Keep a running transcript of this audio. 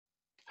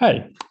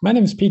Hi, my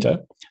name is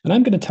Peter, and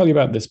I'm going to tell you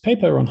about this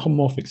paper on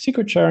homomorphic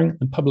secret sharing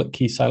and public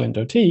key silent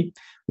OT,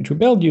 which we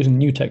built using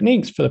new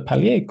techniques for the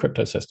Paillier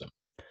crypto system.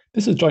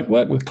 This is joint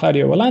work with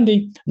Claudio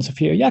Orlandi and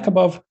Sophia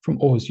Yakoubov from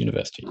Aarhus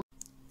University.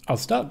 I'll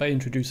start by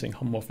introducing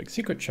homomorphic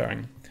secret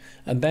sharing,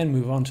 and then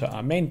move on to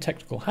our main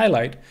technical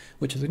highlight,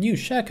 which is a new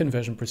share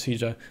conversion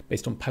procedure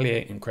based on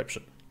Paillier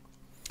encryption.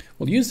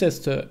 We'll use this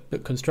to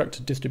construct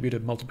a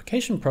distributed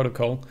multiplication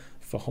protocol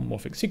for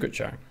homomorphic secret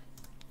sharing.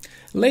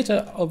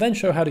 Later, I'll then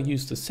show how to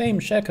use the same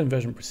share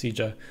conversion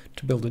procedure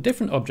to build a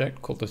different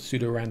object called the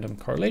pseudo-random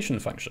correlation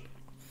function.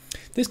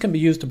 This can be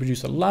used to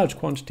produce a large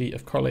quantity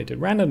of correlated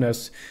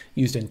randomness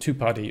used in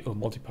two-party or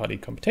multi-party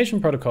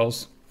computation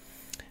protocols.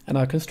 And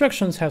our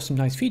constructions have some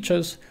nice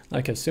features,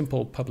 like a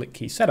simple public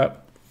key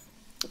setup,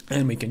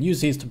 and we can use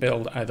these to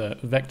build either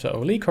vector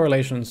or Lie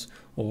correlations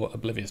or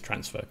oblivious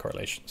transfer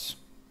correlations.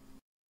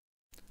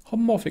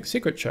 Homomorphic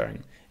secret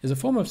sharing is a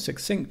form of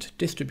succinct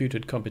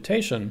distributed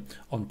computation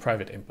on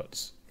private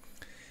inputs.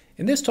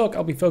 In this talk,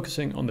 I'll be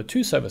focusing on the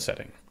two-server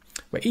setting,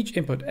 where each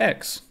input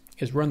x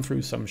is run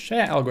through some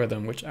share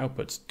algorithm which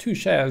outputs two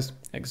shares,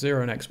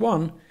 x0 and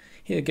x1,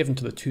 here given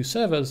to the two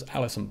servers,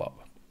 Alice and Bob.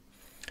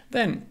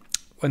 Then,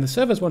 when the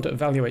servers want to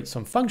evaluate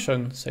some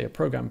function, say a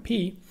program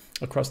P,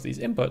 across these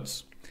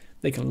inputs,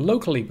 they can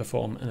locally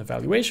perform an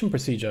evaluation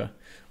procedure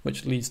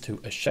which leads to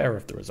a share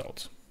of the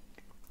result.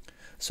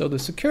 So the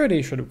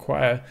security should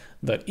require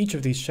that each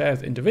of these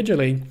shares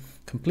individually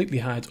completely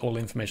hides all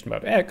information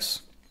about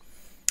x.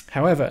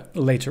 However,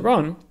 later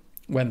on,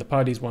 when the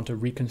parties want to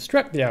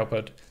reconstruct the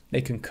output,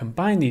 they can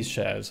combine these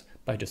shares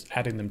by just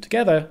adding them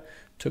together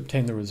to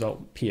obtain the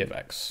result P of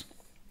x.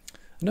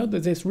 Note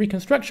that this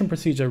reconstruction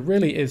procedure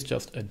really is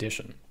just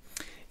addition.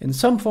 In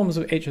some forms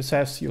of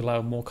HSS, you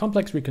allow more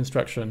complex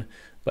reconstruction,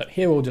 but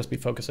here we'll just be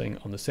focusing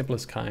on the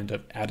simplest kind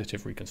of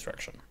additive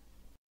reconstruction.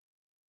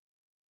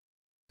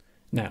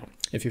 Now,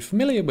 if you're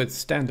familiar with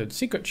standard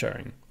secret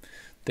sharing,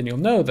 then you'll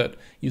know that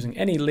using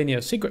any linear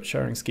secret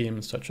sharing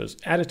schemes such as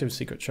additive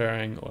secret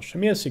sharing or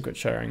Shamir secret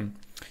sharing,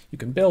 you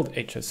can build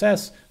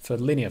HSS for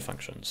linear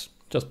functions,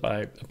 just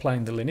by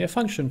applying the linear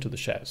function to the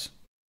shares.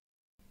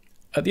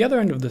 At the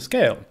other end of the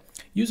scale,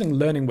 using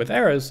learning with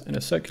errors and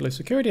a circular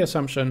security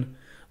assumption,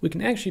 we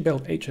can actually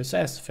build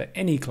HSS for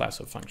any class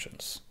of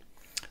functions.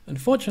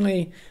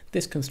 Unfortunately,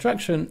 this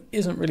construction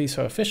isn't really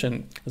so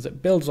efficient as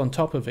it builds on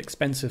top of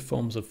expensive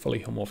forms of fully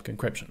homomorphic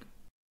encryption.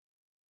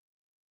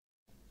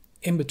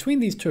 In between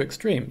these two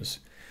extremes,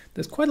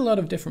 there's quite a lot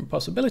of different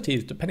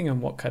possibilities depending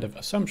on what kind of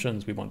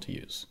assumptions we want to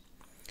use.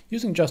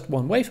 Using just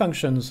one-way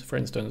functions, for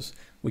instance,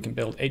 we can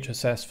build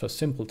HSS for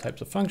simple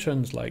types of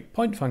functions like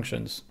point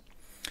functions,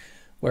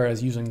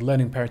 whereas using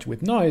learning parity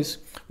with noise,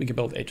 we can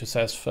build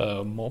HSS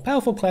for more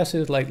powerful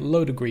classes like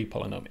low-degree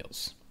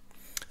polynomials.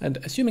 And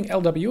assuming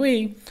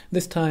LWE,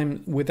 this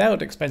time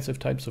without expensive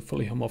types of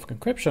fully homomorphic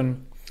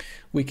encryption,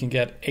 we can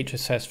get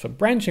HSS for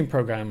branching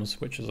programs,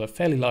 which is a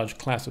fairly large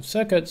class of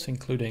circuits,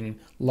 including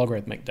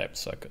logarithmic depth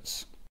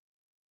circuits.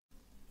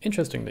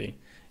 Interestingly,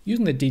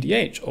 using the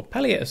DDH or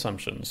Paillier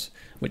assumptions,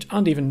 which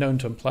aren't even known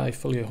to imply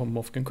fully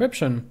homomorphic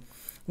encryption,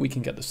 we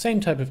can get the same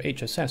type of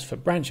HSS for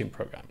branching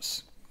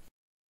programs.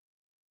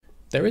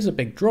 There is a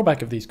big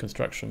drawback of these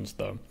constructions,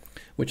 though,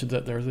 which is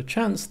that there is a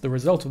chance the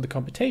result of the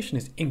computation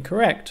is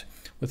incorrect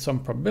with some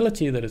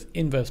probability that is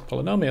inverse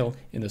polynomial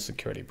in the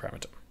security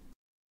parameter.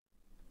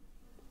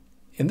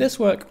 In this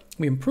work,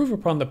 we improve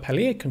upon the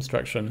Paillier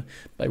construction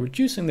by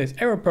reducing this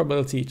error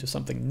probability to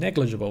something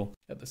negligible.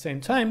 At the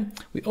same time,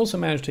 we also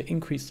managed to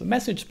increase the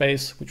message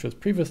space, which was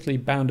previously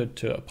bounded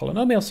to a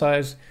polynomial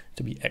size,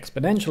 to be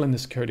exponential in the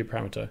security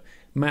parameter,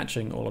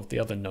 matching all of the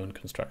other known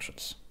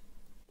constructions.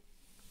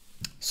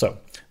 So,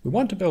 we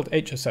want to build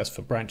HSS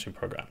for branching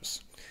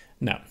programs.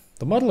 Now,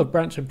 the model of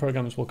branching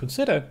programs we'll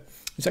consider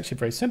is actually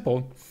very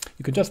simple.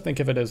 You can just think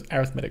of it as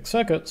arithmetic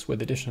circuits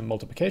with addition and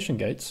multiplication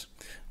gates,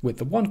 with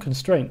the one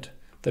constraint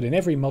that in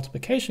every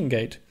multiplication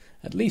gate,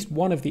 at least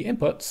one of the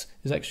inputs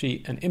is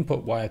actually an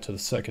input wire to the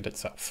circuit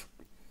itself.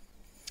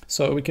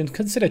 So we can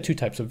consider two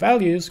types of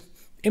values,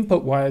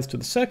 input wires to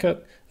the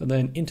circuit, and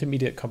then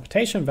intermediate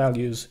computation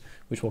values,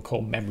 which we'll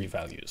call memory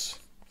values.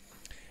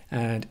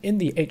 And in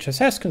the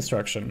HSS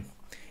construction,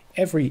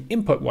 every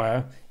input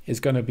wire is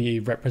going to be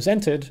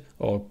represented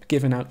or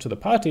given out to the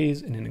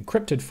parties in an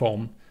encrypted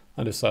form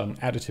under some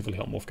additively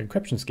homomorphic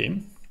encryption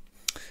scheme.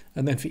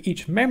 And then for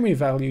each memory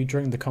value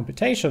during the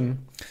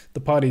computation, the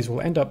parties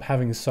will end up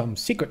having some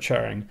secret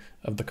sharing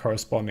of the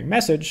corresponding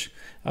message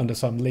under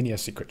some linear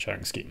secret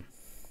sharing scheme.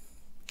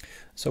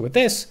 So with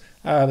this,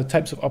 the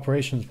types of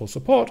operations we'll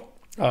support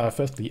are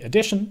firstly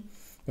addition,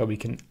 where we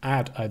can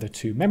add either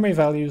two memory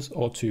values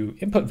or two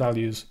input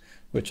values,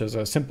 which is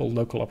a simple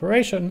local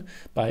operation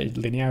by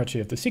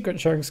linearity of the secret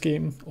sharing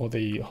scheme or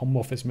the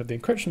homomorphism of the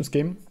encryption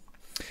scheme.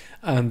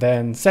 And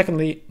then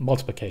secondly,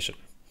 multiplication.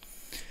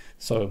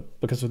 So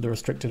because of the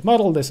restricted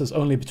model, this is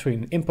only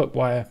between an input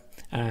wire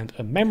and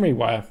a memory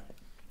wire.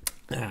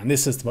 And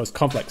this is the most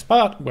complex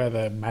part where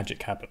the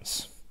magic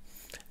happens.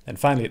 And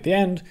finally, at the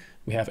end,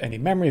 we have any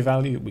memory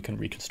value, we can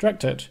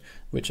reconstruct it,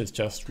 which is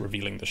just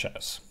revealing the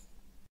shares.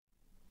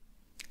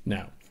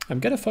 Now, I'm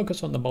going to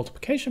focus on the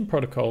multiplication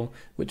protocol,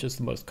 which is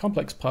the most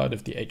complex part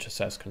of the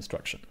HSS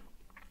construction.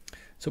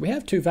 So we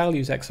have two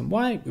values, x and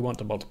y, we want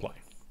to multiply.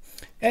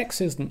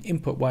 X is an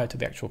input wire to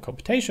the actual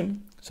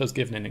computation, so it's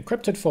given in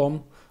encrypted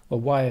form, while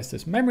y is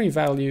this memory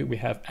value we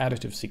have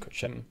additive secret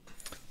sharing.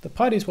 The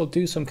parties will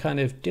do some kind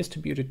of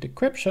distributed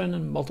decryption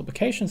and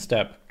multiplication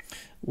step,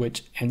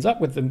 which ends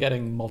up with them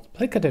getting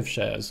multiplicative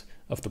shares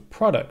of the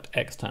product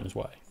x times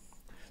y.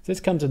 This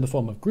comes in the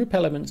form of group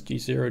elements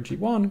g0,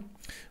 g1,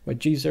 where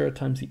g0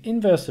 times the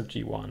inverse of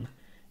g1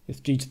 is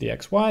g to the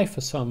xy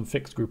for some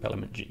fixed group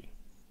element g.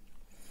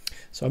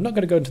 So I'm not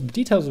going to go into the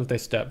details of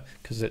this step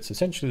because it's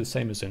essentially the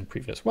same as in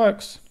previous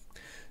works.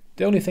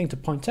 The only thing to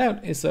point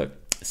out is that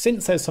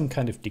since there's some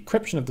kind of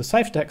decryption of the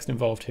ciphertext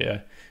involved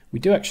here, we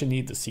do actually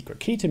need the secret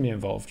key to be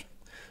involved.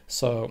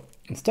 So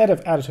instead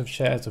of additive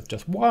shares of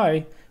just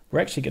y, we're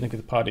actually going to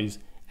give the parties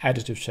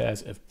additive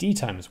shares of d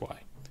times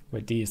y,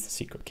 where d is the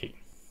secret key.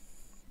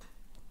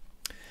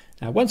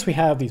 Now, once we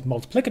have these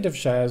multiplicative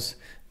shares,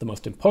 the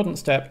most important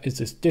step is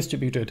this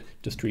distributed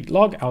discrete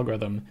log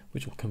algorithm,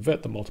 which will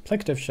convert the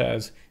multiplicative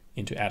shares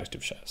into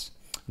additive shares.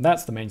 And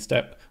that's the main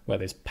step where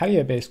this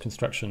Paillier-based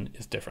construction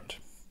is different.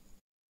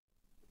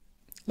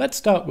 Let's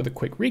start with a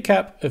quick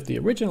recap of the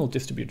original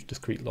distributed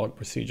discrete log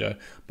procedure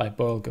by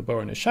Boyle,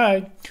 Gabor, and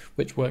Ishai,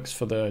 which works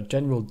for the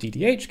general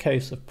DDH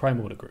case of prime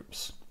order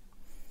groups.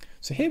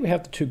 So here we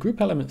have the two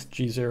group elements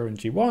G0 and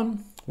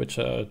G1, which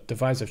are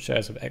divisive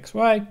shares of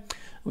xy.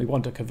 We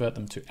want to convert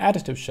them to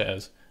additive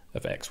shares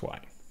of xy.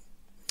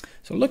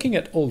 So looking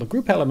at all the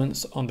group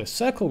elements on this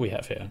circle we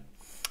have here,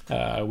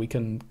 we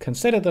can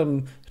consider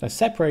them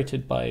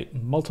separated by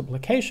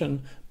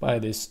multiplication by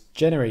this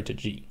generator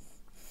g.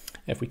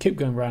 If we keep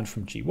going around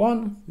from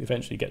g1, we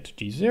eventually get to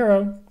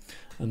g0,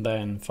 and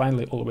then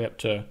finally all the way up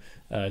to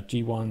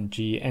g1,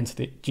 g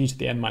to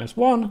the n minus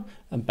 1,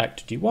 and back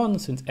to g1,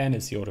 since n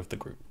is the order of the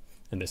group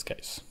in this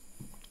case.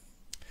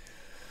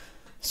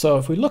 So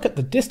if we look at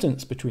the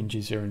distance between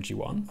g0 and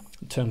g1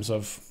 in terms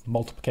of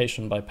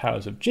multiplication by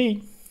powers of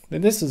g,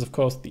 then this is of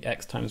course the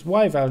x times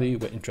y value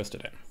we're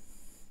interested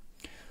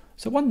in.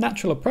 So one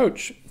natural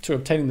approach to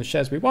obtaining the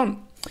shares we want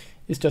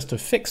is just to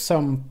fix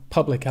some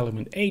public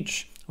element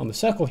h on the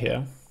circle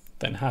here,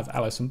 then have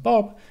Alice and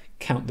Bob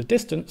count the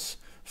distance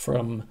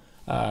from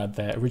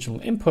their original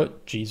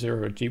input g0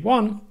 or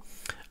g1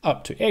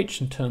 up to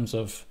h in terms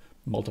of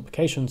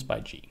multiplications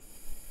by g.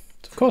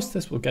 So of course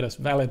this will get us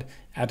valid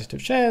additive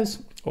shares,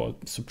 or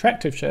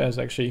subtractive shares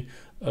actually,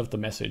 of the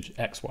message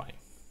xy.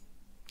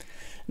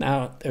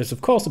 Now there's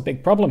of course a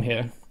big problem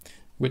here,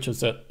 which is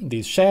that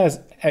these shares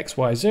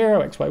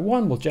xy0,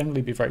 xy1 will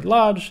generally be very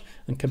large,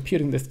 and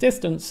computing this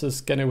distance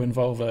is going to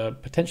involve a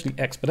potentially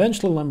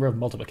exponential number of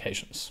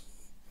multiplications.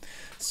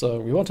 So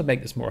we want to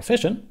make this more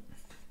efficient.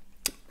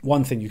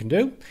 One thing you can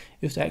do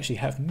is to actually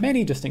have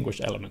many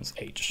distinguished elements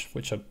h,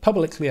 which are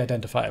publicly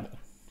identifiable.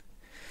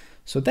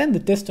 So then the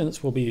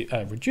distance will be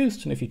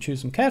reduced, and if you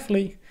choose them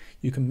carefully,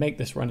 you can make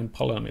this run in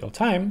polynomial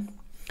time.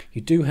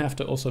 You do have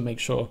to also make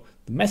sure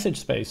the message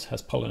space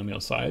has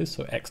polynomial size,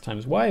 so x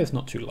times y is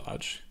not too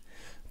large.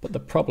 But the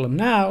problem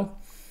now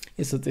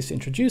is that this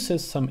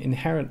introduces some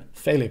inherent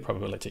failure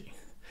probability.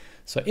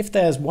 So if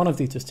there's one of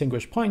these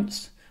distinguished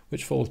points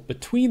which falls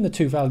between the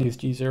two values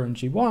g0 and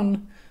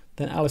g1,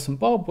 then Alice and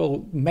Bob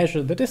will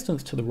measure the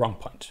distance to the wrong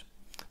point.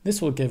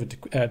 This will give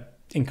an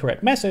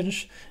incorrect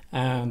message,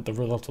 and the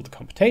result of the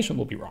computation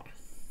will be wrong.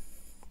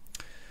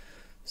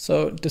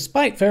 So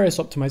despite various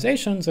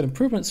optimizations and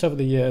improvements over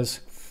the years,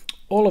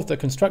 all of the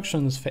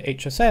constructions for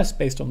HSS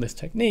based on this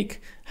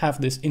technique have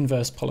this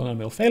inverse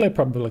polynomial failure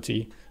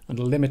probability and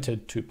are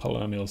limited to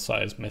polynomial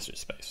size message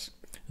space.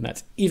 And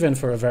that's even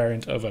for a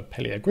variant over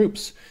Paillier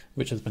groups,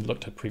 which has been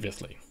looked at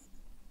previously.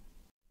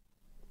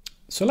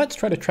 So let's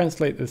try to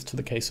translate this to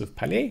the case of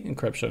Paillier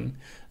encryption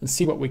and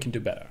see what we can do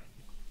better.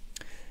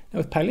 Now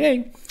with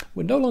Paillier,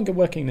 we're no longer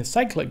working in a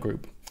cyclic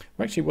group.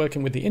 We're actually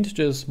working with the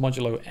integers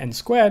modulo n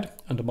squared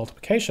under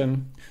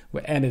multiplication,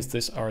 where n is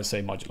this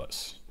RSA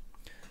modulus.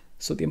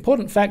 So the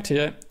important fact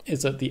here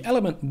is that the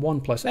element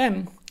 1 plus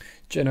n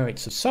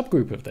generates a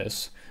subgroup of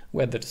this,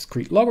 where the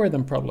discrete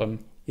logarithm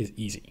problem is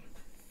easy.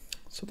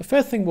 So the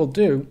first thing we'll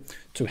do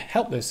to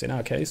help this in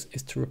our case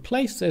is to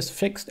replace this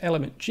fixed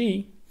element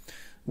g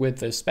with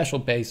this special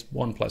base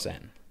 1 plus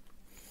n.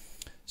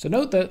 So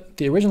note that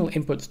the original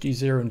inputs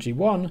g0 and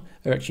g1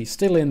 are actually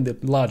still in the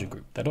larger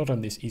group. They're not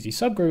on this easy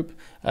subgroup.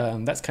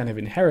 That's kind of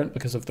inherent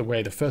because of the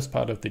way the first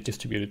part of the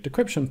distributed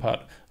decryption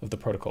part of the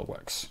protocol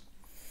works.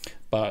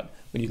 But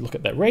when you look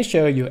at that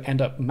ratio, you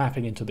end up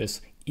mapping into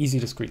this easy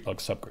discrete log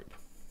subgroup.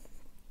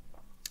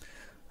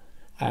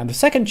 And the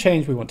second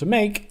change we want to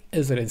make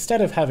is that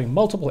instead of having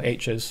multiple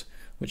h's,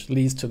 which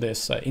leads to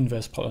this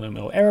inverse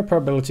polynomial error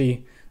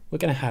probability, we're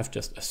going to have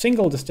just a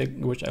single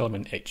distinguished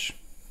element h.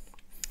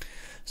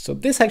 So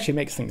this actually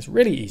makes things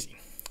really easy,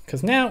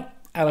 because now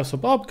Alice or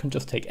Bob can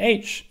just take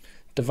h,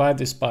 divide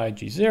this by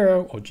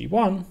g0 or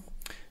g1,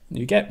 and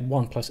you get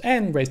 1 plus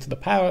n raised to the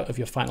power of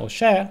your final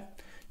share.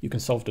 You can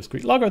solve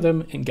discrete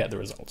logarithm and get the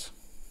result.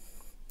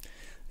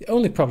 The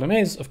only problem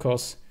is, of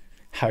course,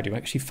 how do you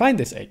actually find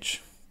this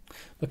H?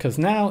 Because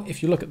now,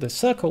 if you look at this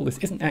circle, this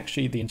isn't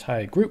actually the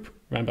entire group.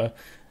 Remember,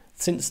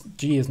 since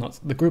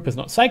the group is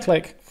not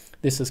cyclic,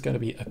 this is going to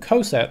be a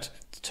coset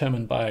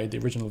determined by the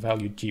original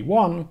value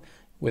G1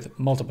 with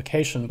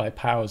multiplication by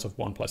powers of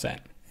 1 plus n.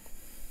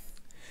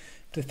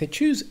 But if they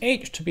choose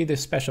H to be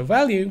this special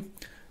value,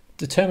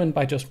 determined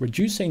by just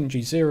reducing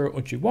G0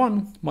 or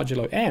G1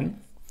 modulo n,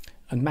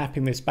 and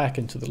mapping this back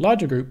into the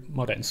larger group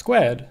mod n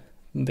squared,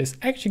 then this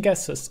actually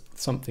gets us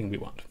something we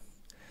want.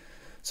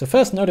 So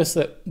first notice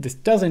that this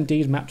does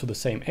indeed map to the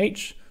same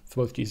H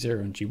for both G0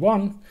 and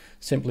G1,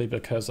 simply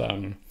because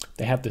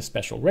they have this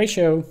special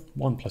ratio,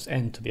 1 plus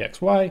n to the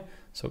xy,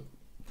 so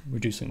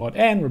reducing mod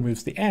n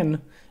removes the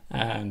n,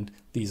 and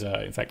these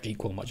are in fact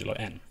equal modulo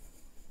n.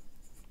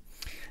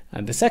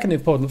 And the second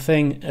important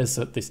thing is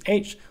that this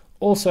H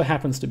also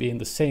happens to be in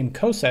the same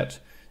coset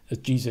as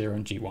G0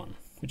 and G1,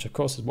 which of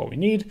course is what we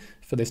need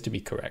for this to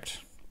be correct.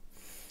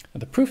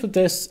 And the proof of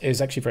this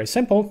is actually very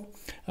simple.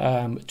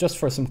 Just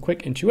for some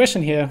quick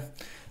intuition here,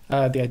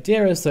 the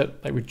idea is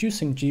that by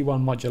reducing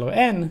G1 modulo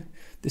n,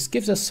 this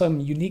gives us some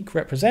unique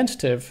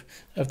representative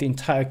of the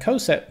entire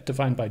coset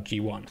defined by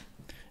G1.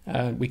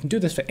 We can do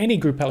this for any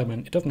group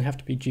element. It doesn't have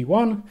to be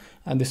G1,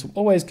 and this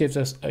always gives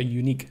us a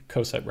unique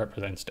coset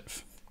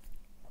representative.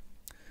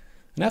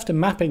 And after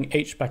mapping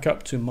H back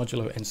up to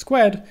modulo n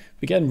squared,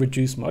 we again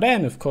reduce mod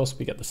n. Of course,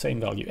 we get the same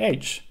value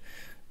H,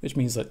 which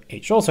means that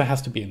H also has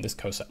to be in this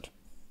coset.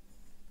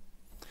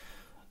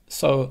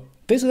 So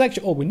this is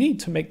actually all we need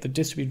to make the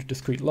distributed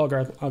discrete log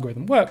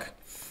algorithm work.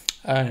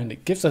 And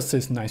it gives us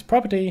this nice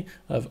property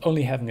of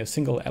only having a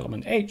single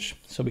element H,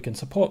 so we can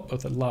support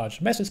both a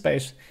large message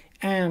space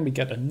and we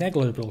get a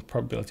negligible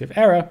probability of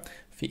error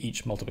for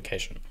each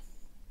multiplication.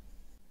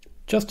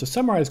 Just to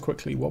summarize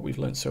quickly what we've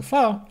learned so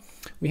far,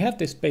 we have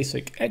this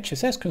basic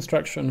HSS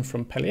construction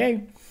from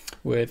Paillier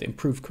with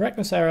improved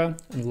correctness error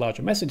and a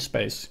larger message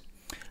space.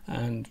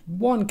 And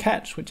one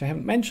catch, which I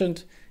haven't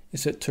mentioned,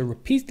 is that to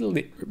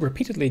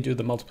repeatedly do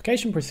the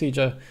multiplication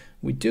procedure,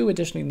 we do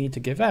additionally need to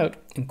give out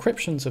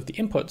encryptions of the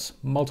inputs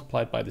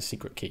multiplied by the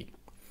secret key.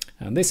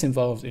 And this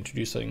involves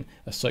introducing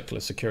a circular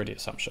security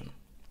assumption.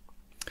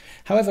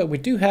 However, we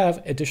do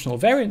have additional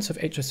variants of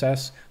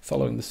HSS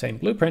following the same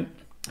blueprint.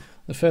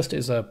 The first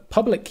is a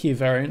public key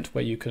variant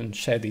where you can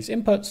share these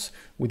inputs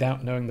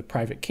without knowing the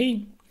private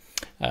key,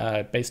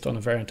 based on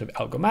a variant of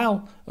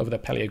Algomal over the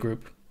Paillier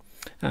group.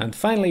 And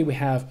finally, we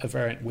have a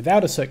variant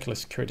without a circular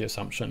security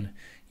assumption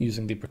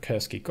using the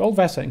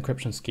Brzezinski-Goldwasser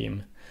encryption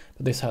scheme,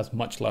 but this has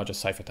much larger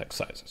ciphertext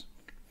sizes.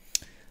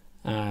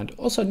 And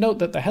also note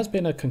that there has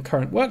been a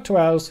concurrent work to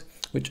ours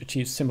which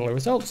achieves similar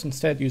results,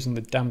 instead using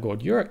the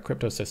Damgård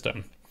Eurocrypt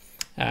system.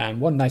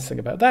 And one nice thing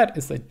about that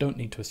is they don't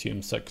need to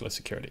assume circular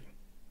security.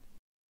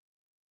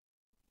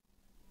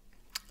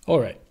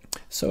 Alright,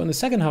 so in the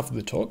second half of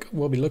the talk,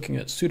 we'll be looking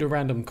at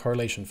pseudorandom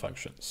correlation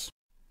functions.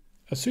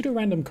 A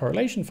pseudorandom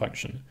correlation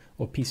function,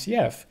 or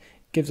PCF,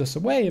 gives us a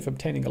way of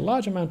obtaining a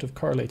large amount of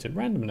correlated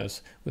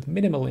randomness with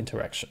minimal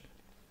interaction.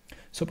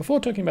 So before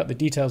talking about the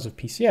details of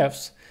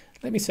PCFs,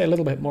 let me say a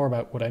little bit more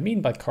about what I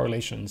mean by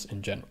correlations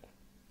in general.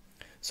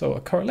 So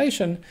a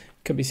correlation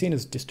can be seen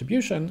as a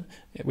distribution,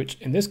 which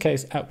in this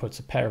case outputs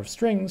a pair of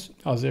strings,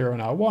 R0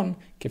 and R1,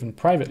 given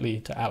privately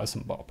to Alice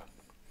and Bob.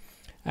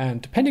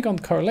 And depending on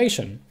the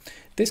correlation,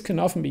 this can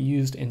often be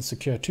used in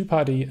secure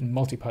two-party and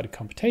multi-party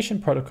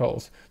computation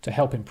protocols to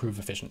help improve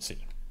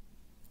efficiency.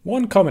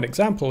 One common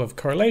example of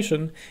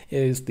correlation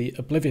is the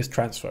oblivious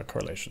transfer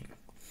correlation.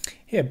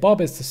 Here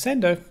Bob is the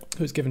sender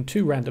who is given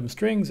two random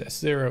strings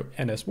S0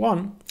 and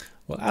S1,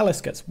 while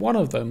Alice gets one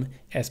of them,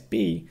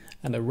 SB,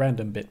 and a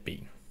random bit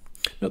B.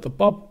 Note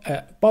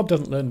that Bob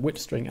doesn't learn which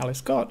string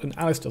Alice got, and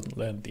Alice doesn't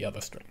learn the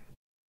other string.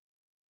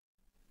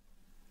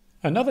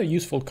 Another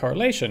useful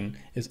correlation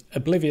is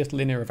oblivious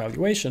linear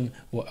evaluation,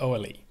 or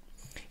OLE.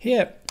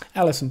 Here,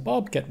 Alice and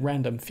Bob get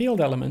random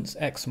field elements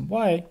x and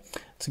y,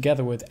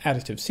 together with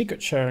additive secret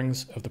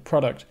sharings of the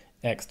product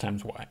x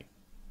times y.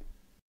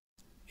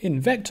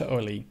 In vector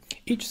OLE,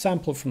 each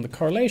sample from the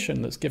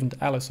correlation that's given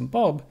to Alice and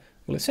Bob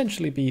will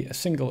essentially be a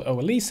single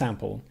OLE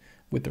sample,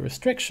 with the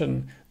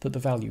restriction that the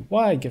value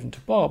y given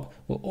to Bob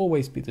will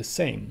always be the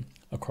same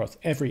across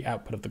every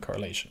output of the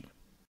correlation.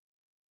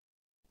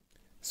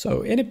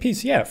 So in a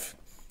PCF,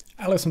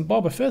 Alice and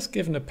Bob are first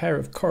given a pair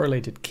of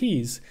correlated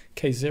keys,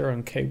 K0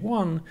 and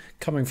K1,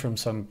 coming from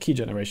some key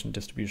generation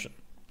distribution.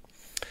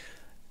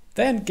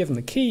 Then, given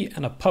the key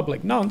and a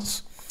public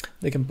nonce,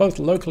 they can both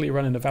locally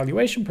run an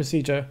evaluation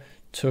procedure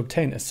to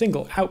obtain a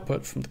single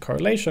output from the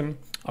correlation,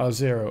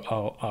 R0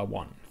 or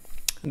R1.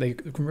 And they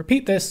can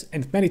repeat this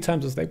as many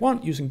times as they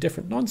want using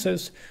different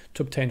nonces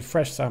to obtain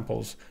fresh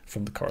samples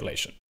from the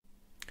correlation.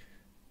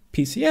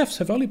 PCFs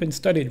have only been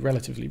studied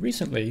relatively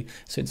recently,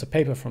 since a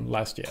paper from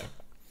last year.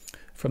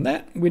 From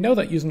that, we know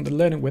that using the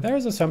learning with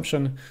errors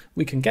assumption,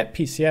 we can get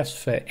PCFs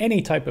for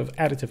any type of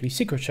additively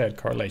secret shared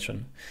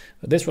correlation,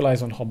 but this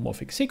relies on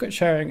homomorphic secret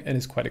sharing and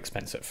is quite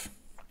expensive.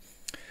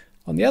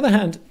 On the other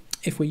hand,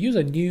 if we use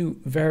a new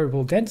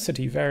variable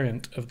density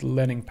variant of the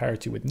learning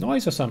parity with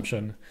noise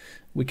assumption,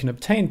 we can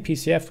obtain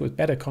PCF with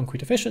better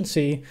concrete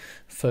efficiency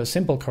for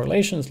simple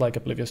correlations like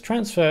oblivious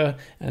transfer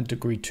and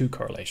degree 2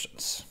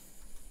 correlations.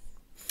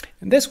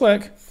 In this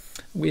work,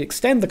 we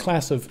extend the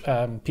class of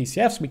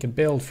PCFs we can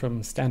build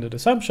from standard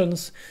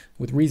assumptions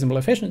with reasonable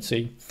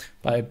efficiency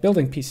by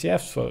building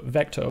PCFs for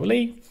vector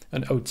OLE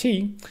and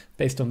OT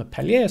based on the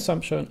Paillier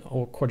assumption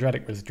or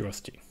quadratic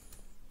residuosity.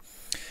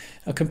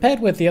 Now, compared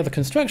with the other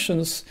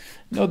constructions,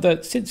 note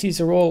that since these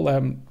are all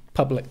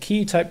public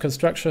key type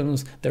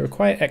constructions, they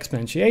require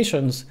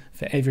exponentiations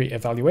for every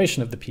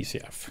evaluation of the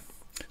PCF.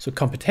 So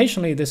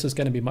computationally, this is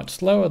going to be much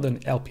slower than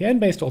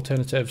LPN-based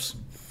alternatives,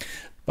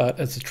 but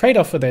as a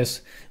trade-off for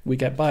this, we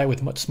get by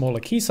with much smaller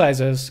key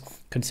sizes,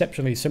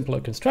 conceptually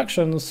simpler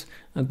constructions,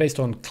 and based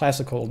on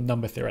classical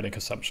number theoretic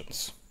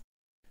assumptions.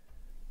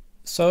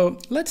 So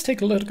let's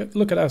take a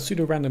look at our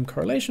pseudo-random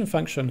correlation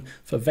function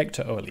for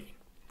vector OLE.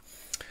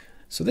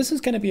 So this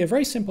is going to be a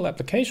very simple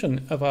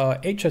application of our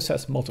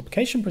HSS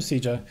multiplication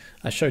procedure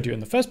I showed you in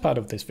the first part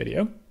of this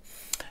video,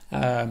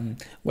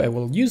 where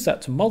we'll use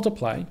that to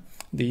multiply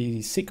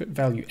the secret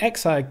value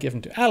xi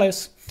given to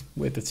Alice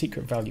with the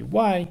secret value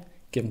y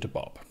given to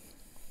Bob.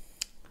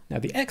 Now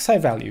the xi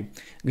value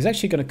is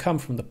actually going to come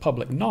from the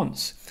public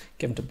nonce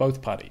given to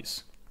both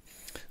parties.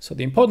 So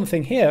the important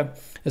thing here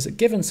is that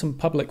given some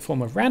public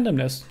form of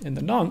randomness in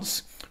the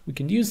nonce, we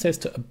can use this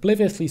to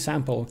obliviously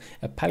sample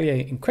a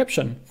Paillier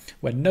encryption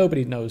where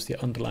nobody knows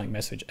the underlying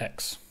message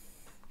X.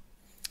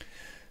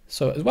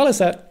 So as well as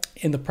that,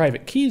 in the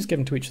private keys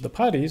given to each of the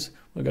parties,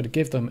 we're going to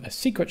give them a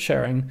secret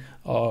sharing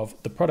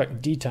of the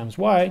product D times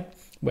Y,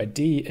 where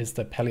D is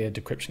the Paillier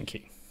decryption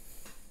key.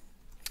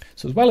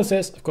 So as well as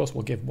this, of course,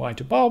 we'll give Y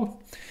to Bob,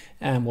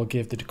 and we'll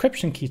give the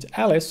decryption key to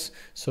Alice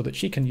so that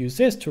she can use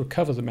this to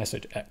recover the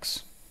message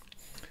X.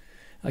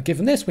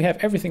 Given this, we have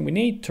everything we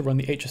need to run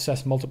the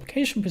HSS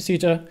multiplication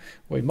procedure,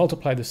 where we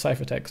multiply the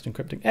ciphertext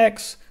encrypting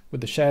X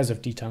with the shares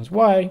of D times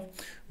Y,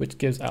 which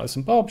gives Alice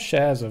and Bob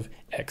shares of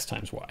X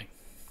times Y.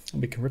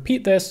 And we can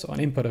repeat this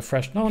on input of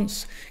fresh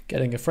nonce,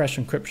 getting a fresh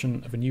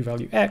encryption of a new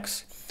value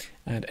X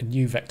and a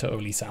new vector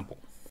OLE sample.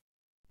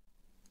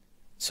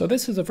 So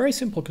this is a very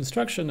simple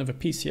construction of a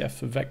PCF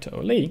for vector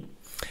OLE,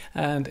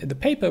 and in the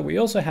paper we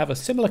also have a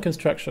similar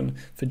construction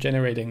for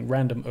generating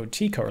random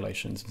OT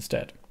correlations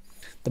instead.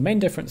 The main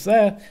difference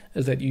there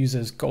is that it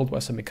uses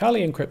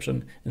Goldwasser-Micali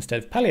encryption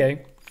instead of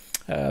Paillier.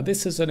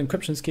 This is an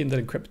encryption scheme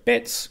that encrypts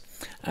bits,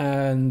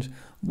 and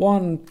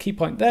one key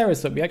point there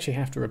is that we actually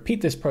have to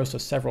repeat this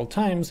process several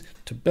times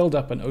to build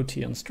up an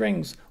OT on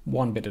strings,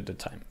 one bit at a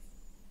time.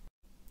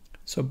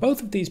 So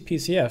both of these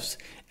PCFs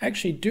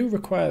actually do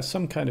require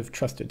some kind of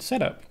trusted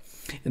setup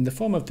in the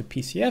form of the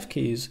PCF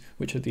keys,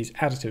 which are these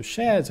additive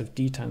shares of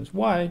D times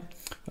Y,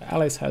 where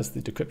Alice has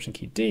the decryption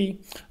key D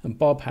and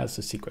Bob has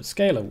the secret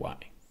scalar Y.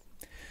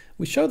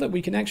 We show that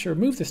we can actually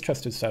remove this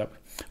trusted setup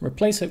and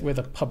replace it with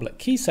a public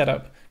key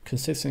setup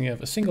consisting of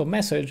a single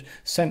message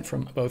sent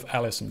from both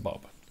Alice and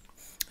Bob.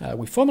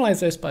 We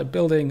formalize this by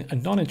building a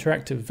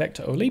non-interactive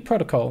vector OLE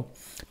protocol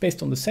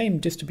based on the same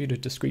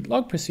distributed discrete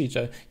log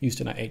procedure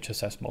used in our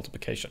HSS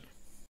multiplication.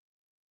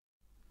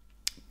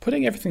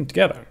 Putting everything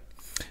together,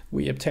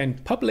 we obtain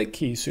public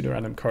key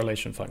pseudorandom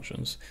correlation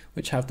functions,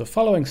 which have the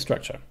following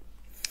structure.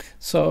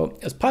 So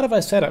as part of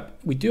our setup,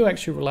 we do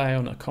actually rely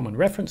on a common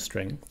reference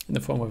string in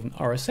the form of an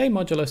RSA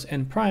modulus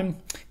n prime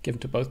given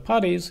to both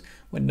parties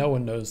when no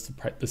one knows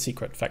the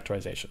secret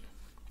factorization.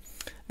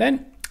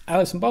 Then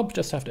Alice and Bob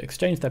just have to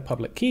exchange their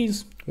public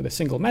keys with a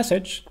single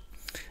message.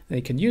 They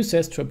can use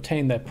this to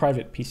obtain their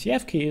private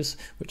PCF keys,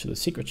 which are the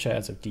secret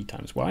shares of D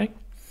times Y.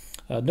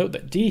 Note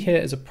that D here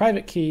is a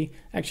private key,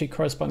 actually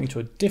corresponding to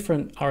a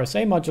different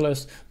RSA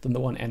modulus than the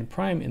one n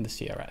prime in the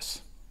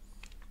CRS.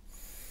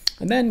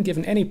 And then,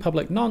 given any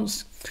public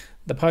nonce,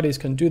 the parties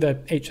can do their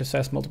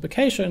HSS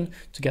multiplication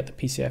to get the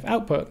PCF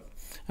output,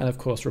 and of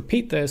course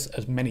repeat this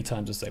as many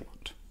times as they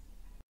want.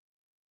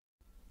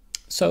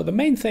 So the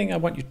main thing I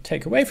want you to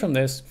take away from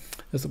this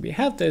is that we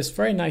have this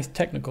very nice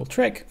technical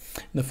trick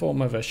in the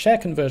form of a share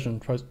conversion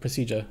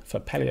procedure for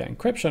Paillier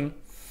encryption,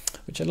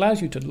 which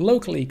allows you to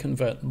locally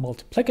convert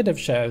multiplicative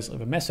shares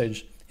of a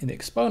message in the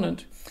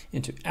exponent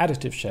into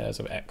additive shares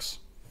of X.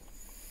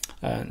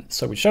 And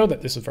so we show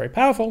that this is very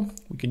powerful.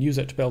 We can use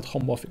it to build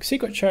homomorphic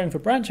secret sharing for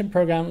branching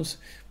programs,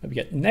 where we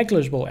get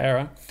negligible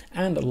error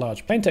and a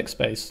large plaintext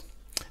space.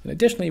 And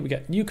additionally, we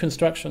get new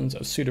constructions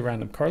of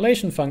pseudorandom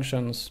correlation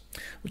functions,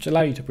 which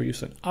allow you to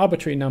produce an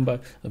arbitrary number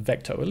of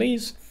vector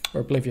OLEs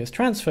or oblivious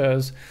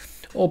transfers,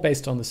 all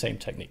based on the same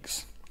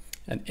techniques.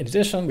 And in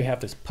addition, we have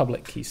this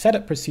public key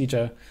setup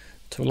procedure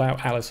to allow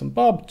Alice and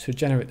Bob to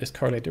generate this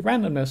correlated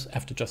randomness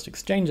after just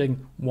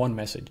exchanging one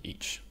message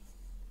each.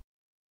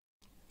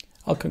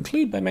 I'll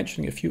conclude by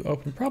mentioning a few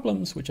open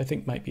problems which I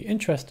think might be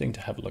interesting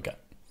to have a look at.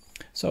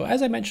 So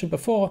as I mentioned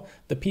before,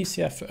 the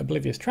PCF for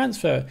oblivious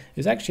transfer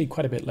is actually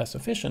quite a bit less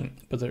efficient,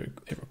 but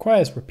it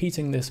requires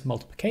repeating this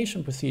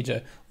multiplication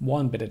procedure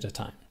one bit at a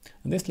time.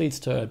 And this leads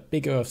to a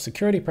bigger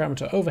security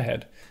parameter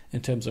overhead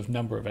in terms of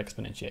number of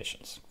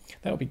exponentiations.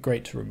 That would be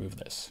great to remove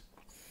this.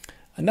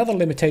 Another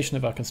limitation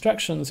of our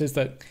constructions is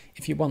that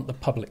if you want the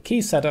public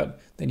key setup,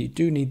 then you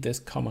do need this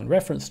common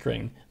reference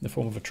string in the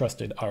form of a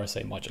trusted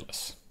RSA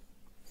modulus.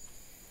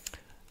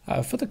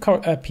 For the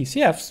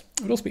PCFs,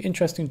 it would also be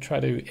interesting to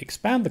try to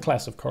expand the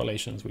class of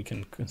correlations we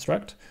can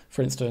construct.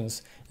 For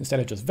instance,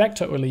 instead of just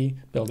vector OLE,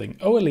 building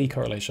OLE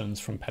correlations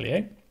from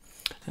Paillier.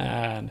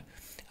 And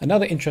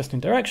another interesting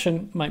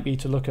direction might be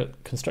to look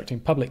at constructing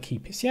public key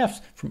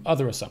PCFs from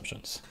other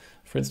assumptions.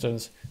 For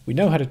instance, we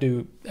know how to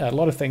do a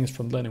lot of things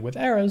from learning with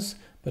errors,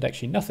 but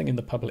actually nothing in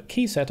the public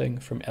key setting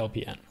from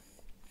LPN.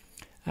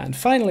 And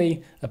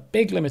finally, a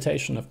big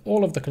limitation of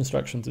all of the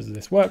constructions of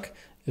this work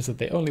is that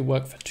they only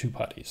work for two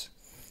parties.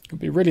 It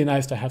would be really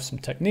nice to have some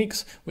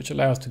techniques which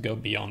allow us to go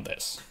beyond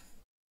this.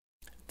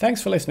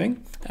 Thanks for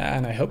listening,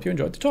 and I hope you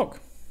enjoyed the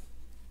talk.